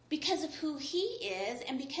because of who he is,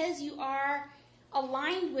 and because you are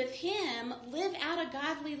aligned with him, live out a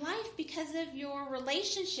godly life because of your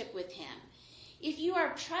relationship with him. If you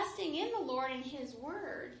are trusting in the Lord and his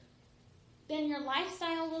word, then your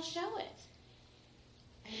lifestyle will show it.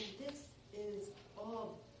 And this is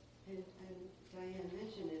all, and Diane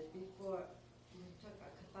mentioned it before, when we talk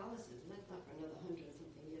about Catholicism, that's not for another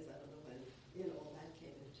 100-something years. I don't know when, all that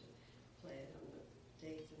came into play, I don't know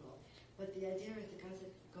dates and all. But the idea is that God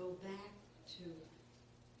said, go back to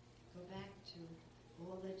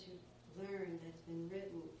all that you've learned that's been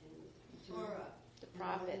written in Torah, The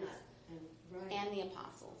prophets and the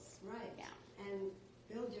apostles. Right. Yeah. And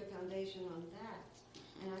build your foundation on that.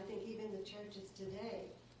 And I think even the churches today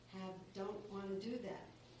don't want to do that.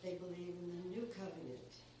 They believe in the new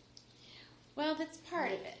covenant. Well, that's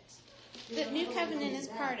part of it. The new covenant is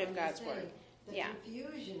part of God's word. The Yeah.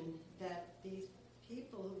 confusion that these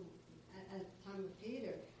people who, at the time of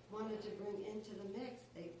Peter, wanted to bring into the mix,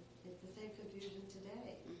 it's the same confusion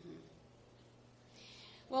today.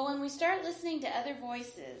 Well, when we start listening to other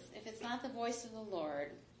voices, if it's not the voice of the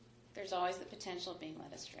Lord, there's always the potential of being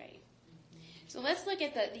led astray. So let's look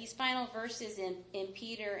at these final verses in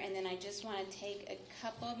Peter, and then I just want to take a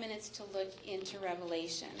couple of minutes to look into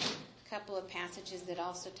Revelation, a couple of passages that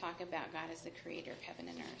also talk about God as the creator of heaven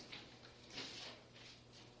and earth.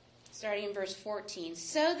 Starting in verse 14.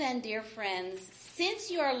 So then, dear friends, since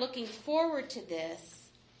you are looking forward to this,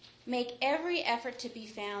 make every effort to be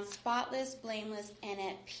found spotless, blameless, and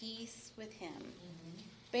at peace with him.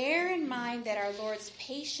 Bear in mind that our Lord's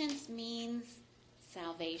patience means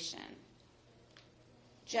salvation.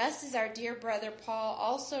 Just as our dear brother Paul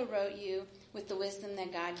also wrote you with the wisdom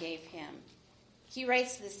that God gave him. He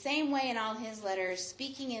writes the same way in all his letters,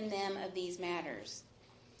 speaking in them of these matters.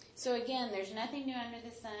 So again, there's nothing new under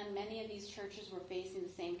the sun. Many of these churches were facing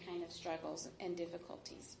the same kind of struggles and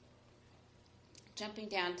difficulties. Jumping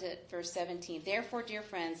down to verse 17. Therefore, dear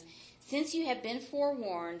friends, since you have been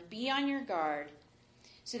forewarned, be on your guard,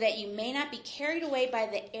 so that you may not be carried away by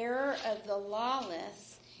the error of the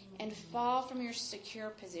lawless and fall from your secure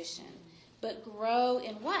position, but grow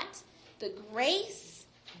in what? The grace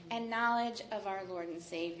and knowledge of our Lord and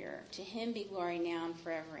Savior. To him be glory now and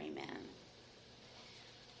forever. Amen.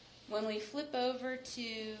 When we flip over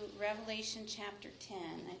to Revelation chapter 10,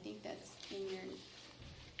 I think that's in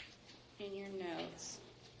your notes.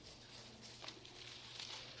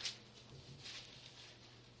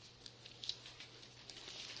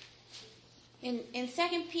 In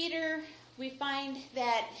 2 Peter, we find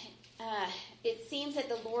that it seems that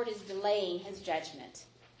the Lord is delaying his judgment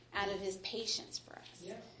out of his patience for us.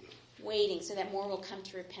 Yep. Waiting so that more will come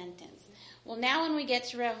to repentance. Well, now when we get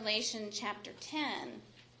to Revelation chapter 10,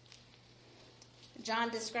 John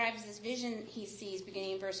describes this vision he sees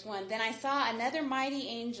beginning in verse 1. Then I saw another mighty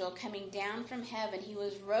angel coming down from heaven. He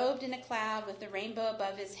was robed in a cloud with the rainbow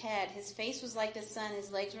above his head. His face was like the sun.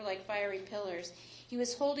 His legs were like fiery pillars. He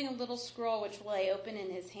was holding a little scroll which lay open in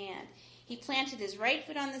his hand. He planted his right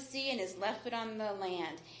foot on the sea and his left foot on the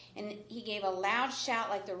land. And he gave a loud shout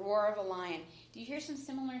like the roar of a lion. Do you hear some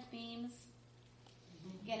similar themes?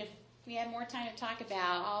 Again, if we had more time to talk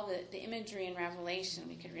about all the imagery in Revelation,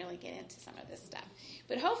 we could really get into some of this stuff.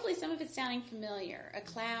 But hopefully some of it's sounding familiar. A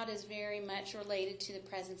cloud is very much related to the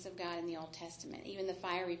presence of God in the Old Testament, even the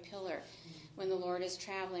fiery pillar when the Lord is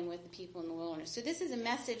traveling with the people in the wilderness. So this is a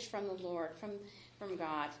message from the Lord, from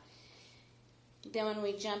God. Then when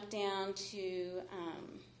we jump down to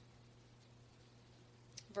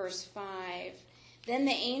verse 5, then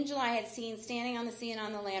the angel I had seen standing on the sea and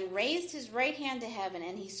on the land raised his right hand to heaven,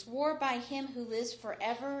 and he swore by him who lives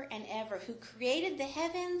forever and ever, who created the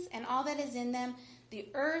heavens and all that is in them, the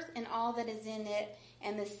earth and all that is in it,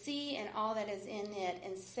 and the sea and all that is in it,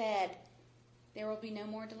 and said, there will be no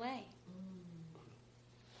more delay.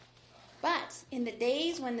 But in the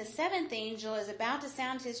days when the seventh angel is about to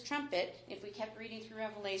sound his trumpet, if we kept reading through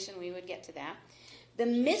Revelation, we would get to that, the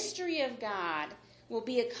mystery of God will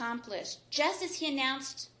be accomplished, just as he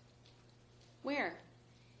announced, where?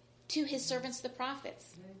 To his servants, the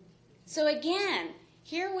prophets. So again,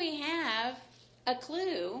 here we have a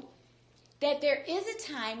clue that there is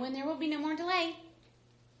a time when there will be no more delay.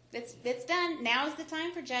 That's done. Now is the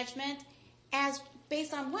time for judgment, as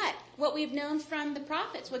based on what? What we've known from the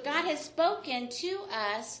prophets, what God has spoken to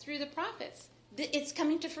us through the prophets. It's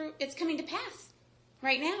coming to pass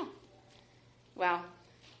right now. Well,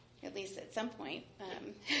 at least at some point.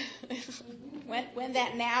 When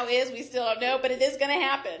that now is, we still don't know, but it is going to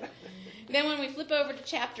happen. Then when we flip over to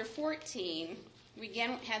chapter 14, we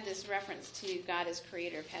again have this reference to God as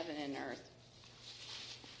creator of heaven and earth.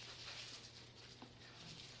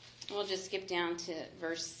 We'll just skip down to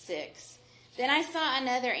verse 6. Then I saw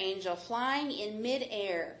another angel flying in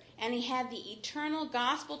midair, and he had the eternal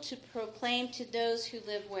gospel to proclaim to those who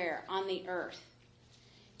live where? On the earth.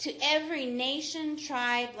 To every nation,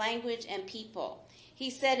 tribe, language, and people. He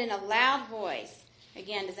said in a loud voice,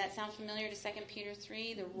 again, does that sound familiar to 2 Peter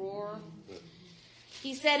 3, the roar?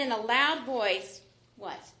 He said in a loud voice,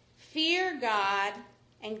 what? Fear God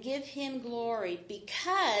and give him glory,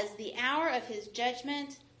 because the hour of his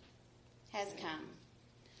judgment has come.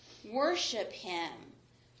 Worship him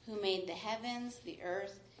who made the heavens, the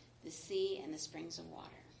earth, the sea, and the springs of water.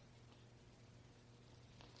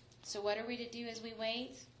 So what are we to do as we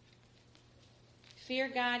wait? Fear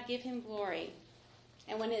God, give him glory.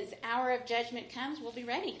 And when his hour of judgment comes, we'll be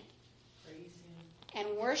ready. Praise him.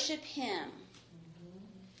 And worship him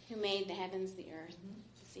who made the heavens, the earth,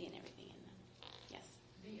 the sea, and everything in them. Yes?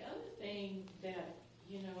 The other thing that,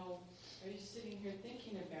 I was sitting here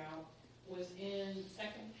thinking about was in 2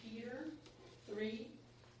 Peter 3,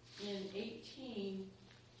 in 18,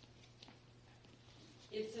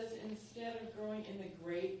 it says, instead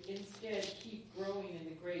keep growing in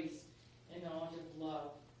the grace and knowledge of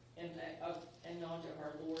love and knowledge of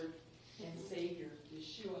our Lord and Savior,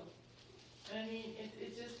 Yeshua. And I mean,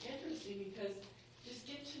 it's just interesting because just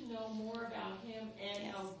get to know more about him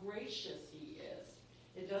and how gracious he is.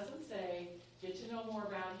 It doesn't say, get to know more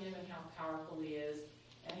about him and how powerful he is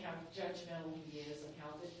and how judgmental he is and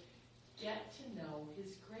how this. Get to know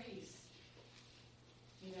his grace.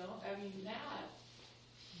 That.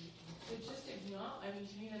 So just acknowledge,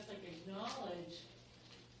 to me that's like acknowledge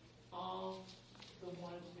all the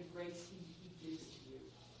grace he gives to you.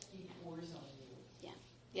 He pours on you. Yeah.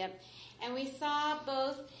 Yep. And we saw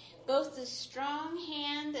both both the strong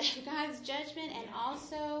hand of God's judgment and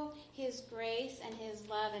also His grace and His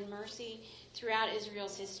love and mercy throughout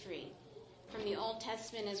Israel's history. From the Old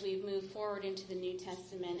Testament as we've moved forward into the New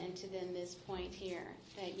Testament and to then this point here.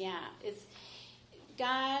 That, it's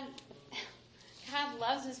God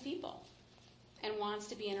loves His people and wants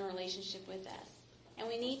to be in a relationship with us. And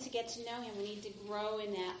we need to get to know Him. We need to grow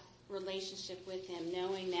in that relationship with Him,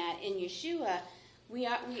 knowing that in Yeshua,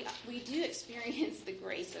 we do experience the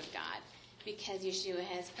grace of God because Yeshua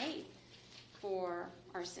has paid for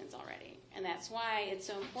our sins already. And that's why it's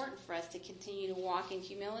so important for us to continue to walk in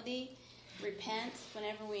humility, repent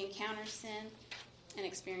whenever we encounter sin, and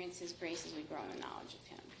experience His grace as we grow in the knowledge of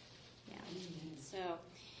Him. So,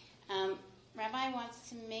 Rabbi wants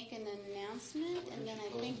to make an announcement, and then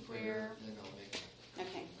I think we're...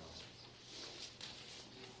 Okay.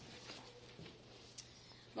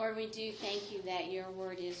 Lord, we do thank you that your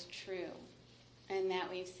word is true, and that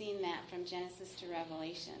we've seen that from Genesis to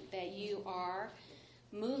Revelation, that you are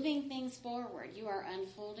moving things forward. You are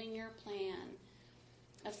unfolding your plan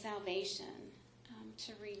of salvation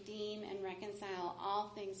to redeem and reconcile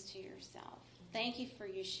all things to yourself. Thank you for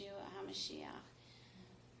Yeshua HaMashiach,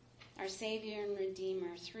 our Savior and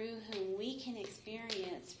Redeemer, through whom we can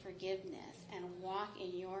experience forgiveness and walk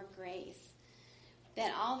in your grace.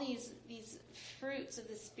 That all these fruits of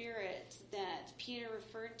the Spirit that Peter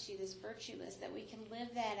referred to, this virtue list, that we can live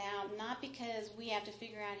that out, not because we have to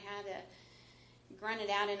figure out how to grunt it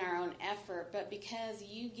out in our own effort, but because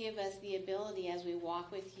you give us the ability as we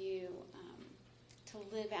walk with you to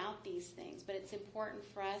live out these things. But it's important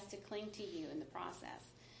for us to cling to you in the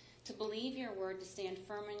process, to believe your word, to stand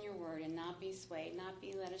firm in your word and not be swayed, not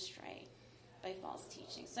be led astray by false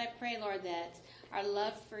teaching. So I pray, Lord, that our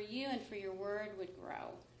love for you and for your word would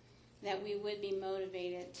grow, that we would be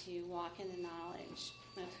motivated to walk in the knowledge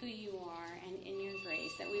of who you are and in your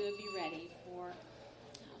grace, that we would be ready for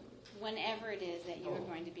whenever it is that you are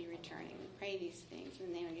going to be returning. We pray these things in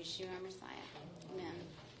the name of Yeshua, our Messiah. Amen.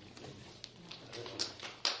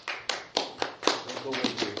 Go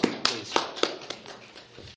into